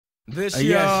Yes,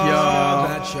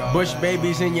 y'all. Bush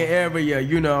babies in your area,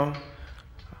 you know.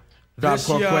 Drop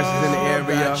Core Quest is in the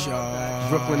area.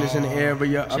 Brooklyn is in the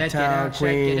area. Uptown,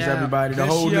 Queens, everybody. The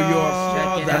whole New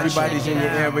York. Everybody's in your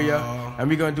area. And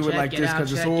we're going to do it like this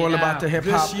because it's all about the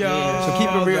hip-hop. So keep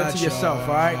it real to yourself,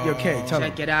 all right? Okay, tell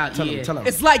them. Tell them.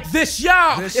 It's like this,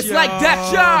 y'all. It's like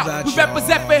that, y'all. We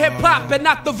represent for hip-hop and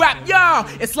not the rap, y'all.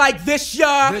 It's like this,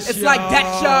 y'all. It's like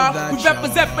that, y'all. We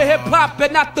represent for hip-hop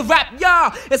and not the rap,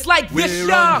 y'all. It's like this,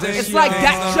 y'all. It's like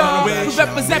that, y'all. We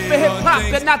represent for hip-hop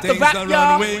and not the rap,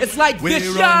 y'all. It's like this,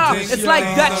 y'all. It's like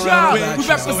that, y'all. We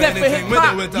represent for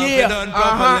hip-hop,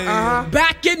 yeah.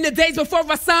 Back in the days before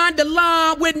I signed the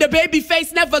line, when the baby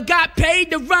face never got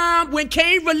paid to rhyme, when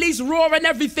Kane released Roar and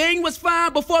everything was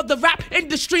fine, before the rap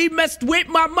industry messed with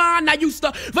my mind, I used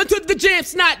to run to the gym,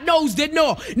 snot-nosed it,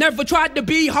 no. Never tried to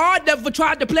be hard, never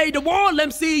tried to play the wall.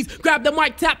 MCs grab the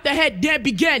mic, tap the head, then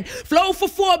begin. Flow for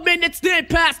 4 minutes, then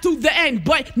pass to the end.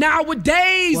 But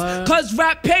nowadays, cause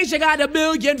rap page, I got 1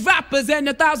 million rappers and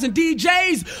 1,000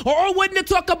 DJs, all when they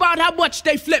talk about how much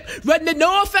they flip. Running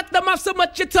no effect them off so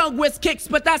much your tongue with kicks,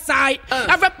 but that's alright.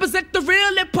 I represent the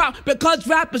real hip-hop, because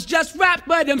rappers just rap,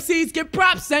 but MCs get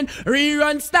props and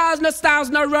rerun styles,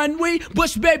 no run we.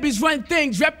 Bush babies run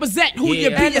things, represent who you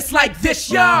be. It's like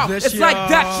this, y'all. It's like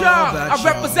that, y'all. I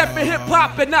represent for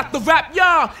hip-hop and not the rap,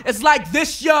 y'all. It's like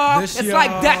this, y'all. It's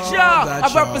like that, y'all. I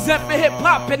represent for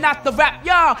hip-hop and not the rap,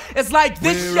 y'all. It's like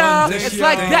this, y'all. It's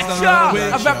like that, y'all.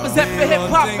 I represent for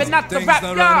hip-hop and not the rap,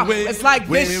 y'all. It's like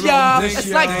this, y'all. It's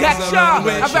like that, y'all.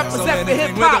 I represent for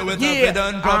hip-hop, yeah.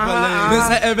 Me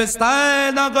say every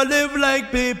style not go live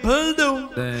like people do.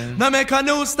 Now make a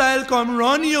new style come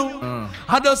run you.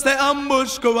 I just the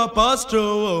ambush go a pass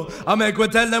through. I make we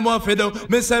tell them what to do.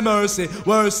 Me say mercy,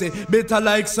 worcy, bitter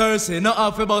like Cersei. No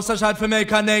half about a shot for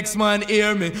make a next man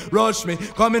hear me, rush me.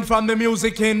 Coming from the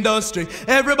music industry,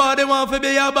 everybody want to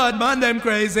be a bad man, them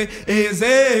crazy. Easy,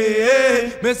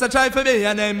 Mr. Try for be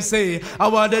an MC. I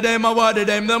wanted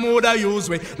them, the mood I use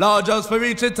we. Lord just for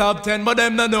reach the top 10, but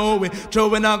them don't know we. True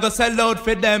we not go sell out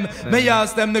for them. Me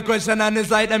ask them the question and it's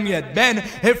like them get bent.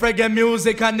 If reggae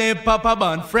music and they pop a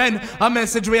band friend, a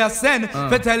message we are send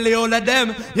for tell the all of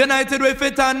them, united with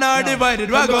it and are divided.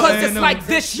 Because it's like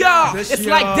this, y'all. It's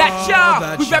like that,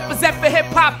 y'all. We represent for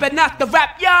hip-hop and not the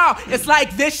rap, y'all. It's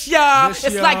like this, y'all.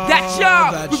 It's like that,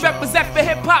 y'all. We represent for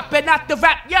hip-hop and not the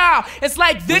rap, y'all. It's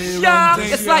like this, y'all.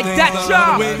 It's like that,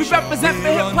 y'all. We represent for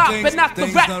hip-hop and not the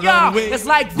rap, y'all. It's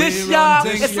like this, y'all.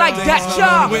 It's like that,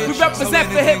 y'all. We represent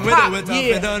for hip-hop,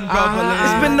 yeah.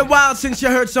 It's been a while since you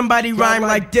heard somebody rhyme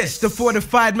like this. The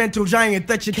fortified mental giant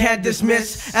that you can't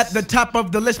dismiss. At the top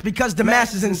of the list because the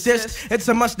masses insist. It's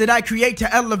a must that I create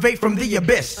to elevate from the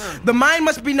abyss. The mind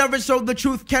must be nourished so the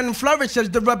truth can flourish, as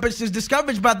the rubbish is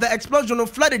discouraged by the explosional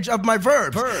floodage of my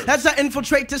verbs. As I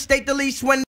infiltrate to state the least when